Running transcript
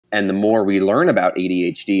And the more we learn about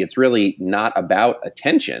ADHD, it's really not about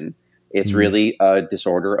attention. It's really a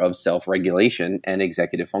disorder of self-regulation and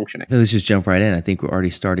executive functioning. Let's just jump right in. I think we're already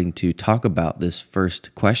starting to talk about this.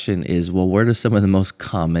 First question is, well, what are some of the most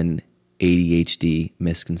common ADHD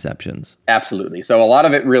misconceptions? Absolutely. So a lot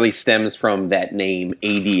of it really stems from that name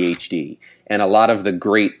ADHD. And a lot of the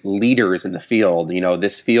great leaders in the field,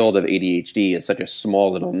 this field of ADHD is such a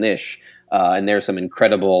small little niche. And there's some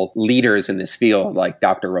incredible leaders in this field, like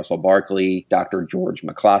Dr. Russell Barkley, Dr. George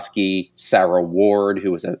McCloskey, Sarah Ward,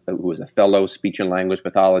 who was a fellow speech and language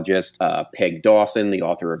pathologist, Peg Dawson, the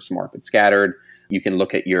author of Smart but Scattered. You can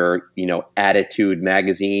look at your, Attitude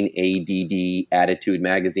magazine, ADD Attitude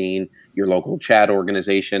magazine, your local chat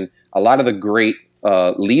organization. A lot of the great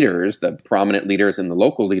leaders, the prominent leaders and the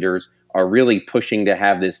local leaders, are really pushing to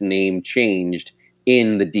have this name changed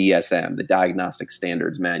in the DSM, the Diagnostic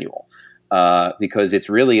Standards Manual. Because it's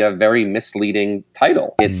really a very misleading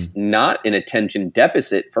title. It's not an attention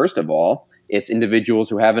deficit, first of all. It's individuals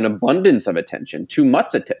who have an abundance of attention, too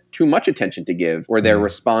much attention to give, where they're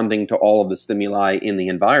responding to all of the stimuli in the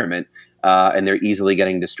environment, and they're easily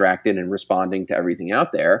getting distracted and responding to everything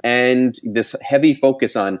out there. And this heavy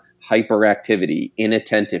focus on hyperactivity,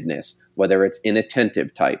 inattentiveness, whether it's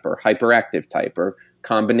inattentive type or hyperactive type or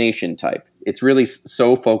combination type, it's really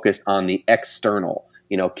so focused on the external.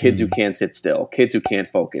 Kids who can't sit still, kids who can't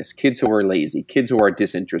focus, kids who are lazy, kids who are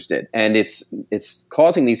disinterested. And it's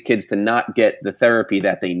causing these kids to not get the therapy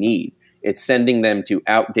that they need. It's sending them to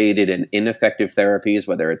outdated and ineffective therapies,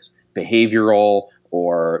 whether it's behavioral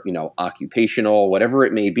or, occupational, whatever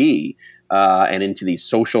it may be, and into these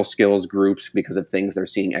social skills groups because of things they're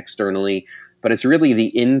seeing externally. But it's really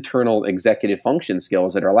the internal executive function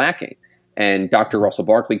skills that are lacking. And Dr. Russell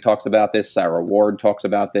Barkley talks about this, Sarah Ward talks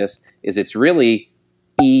about this, it's really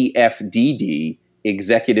EFDD,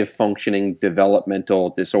 executive functioning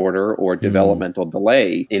developmental disorder or developmental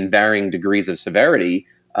delay in varying degrees of severity.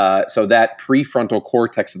 So that prefrontal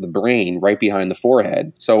cortex of the brain right behind the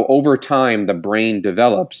forehead. So over time, the brain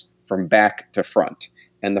develops from back to front.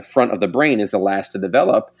 And the front of the brain is the last to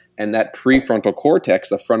develop. And that prefrontal cortex,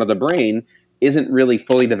 the front of the brain, isn't really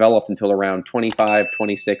fully developed until around 25,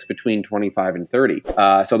 26, between 25 and 30.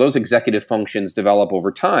 So those executive functions develop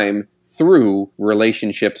over time through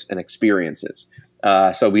relationships and experiences.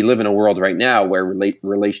 So we live in a world right now where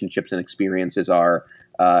relationships and experiences are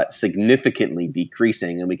significantly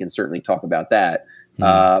decreasing, and we can certainly talk about that.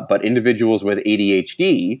 But individuals with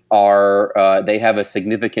ADHD they have a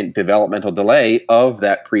significant developmental delay of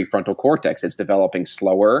that prefrontal cortex. It's developing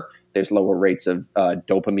slower. There's lower rates of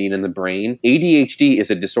dopamine in the brain. ADHD is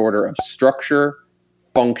a disorder of structure,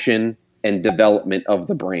 function, and development of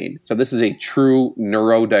the brain. So this is a true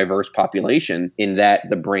neurodiverse population in that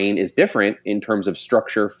the brain is different in terms of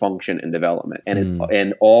structure, function, and development.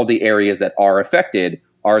 And all the areas that are affected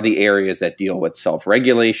are the areas that deal with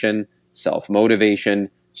self-regulation, self-motivation,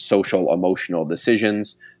 social emotional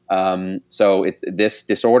decisions. So this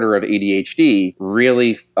disorder of ADHD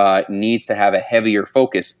really needs to have a heavier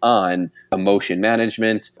focus on emotion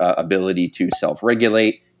management, ability to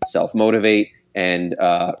self-regulate, self-motivate, and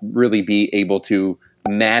really be able to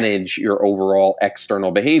manage your overall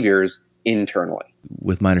external behaviors internally.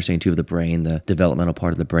 With my understanding too of the brain, the developmental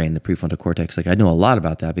part of the brain, the prefrontal cortex, I know a lot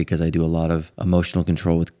about that because I do a lot of emotional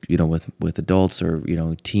control with adults or,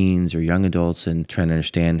 teens or young adults, and trying to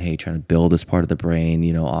understand, trying to build this part of the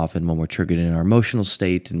brain. Often when we're triggered in our emotional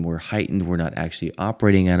state and we're heightened, we're not actually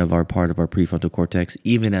operating out of our part of our prefrontal cortex.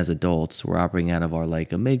 Even as adults, we're operating out of our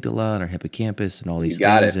amygdala and our hippocampus and all these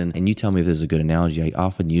things. And you tell me if this is a good analogy. I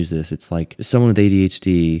often use this. It's like someone with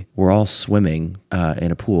ADHD, we're all swimming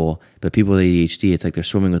in a pool, but people with ADHD, it's like they're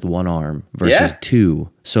swimming with one arm versus two.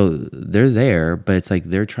 So they're there, but it's like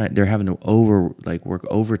they're having to work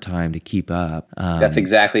overtime to keep up. That's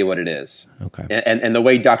exactly what it is. Okay. And the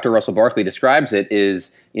way Dr. Russell Barkley describes it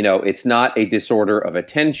is, it's not a disorder of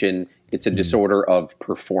attention. It's a disorder of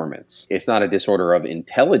performance. It's not a disorder of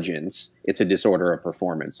intelligence. It's a disorder of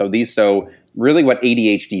performance. So really what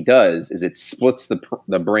ADHD does is it splits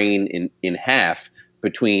the brain in half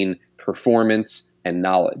between performance and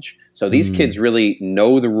knowledge. So these kids really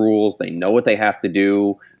know the rules. They know what they have to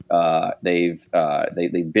do. They've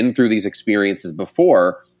been through these experiences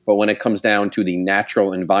before, but when it comes down to the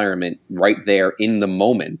natural environment right there in the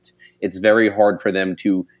moment, it's very hard for them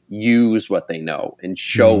to use what they know and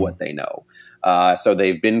show what they know. So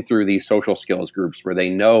they've been through these social skills groups where they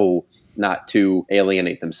know not to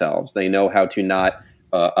alienate themselves. They know how to not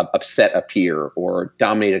upset a peer or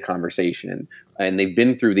dominate a conversation. And they've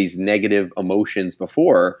been through these negative emotions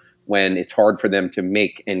before when it's hard for them to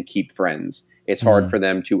make and keep friends. It's hard for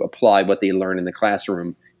them to apply what they learn in the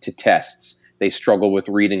classroom to tests. They struggle with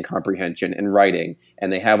reading comprehension and writing,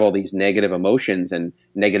 and they have all these negative emotions and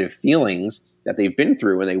negative feelings that they've been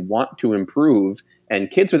through, and they want to improve.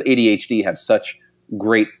 And kids with ADHD have such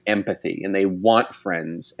great empathy, and they want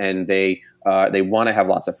friends, and they want to have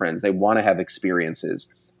lots of friends. They want to have experiences.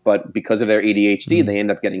 But because of their ADHD, they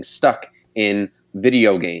end up getting stuck in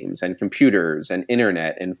video games and computers and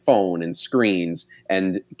internet and phone and screens.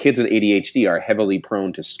 And kids with ADHD are heavily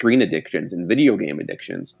prone to screen addictions and video game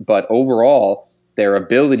addictions. But overall, their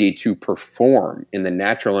ability to perform in the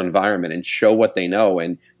natural environment and show what they know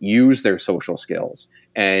and use their social skills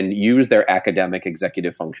and use their academic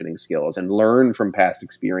executive functioning skills and learn from past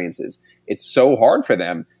experiences, it's so hard for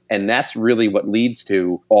them. And that's really what leads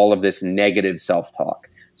to all of this negative self-talk.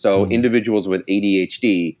 So individuals with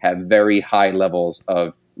ADHD have very high levels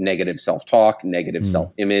of negative self-talk, negative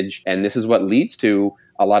self-image, and this is what leads to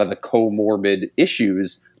a lot of the comorbid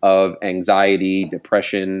issues of anxiety,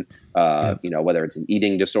 depression, whether it's an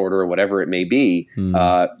eating disorder or whatever it may be.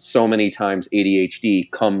 So many times ADHD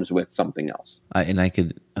comes with something else. I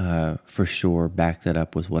could for sure back that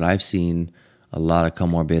up with what I've seen, a lot of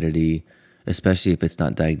comorbidity, especially if it's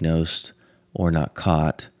not diagnosed or not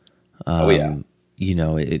caught.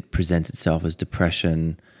 It presents itself as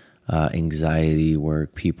depression, anxiety, where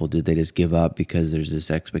people they just give up because there's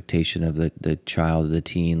this expectation of the child or the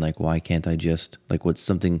teen, like, why can't I just, like, what's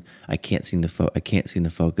something I can't seem to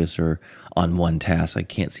focus or on one task, I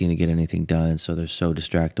can't seem to get anything done, and so they're so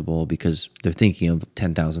distractible because they're thinking of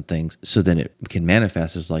 10,000 things. So then it can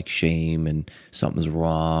manifest as like shame and something's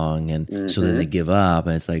wrong, and so then they give up,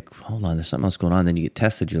 and it's like, hold on, there's something else going on. Then you get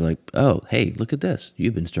tested, you're like, oh, hey, look at this,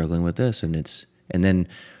 you've been struggling with this, and then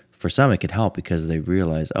for some, it could help because they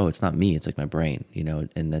realize, oh, it's not me, it's like my brain,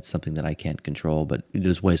 and that's something that I can't control. But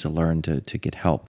there's ways to learn to get help.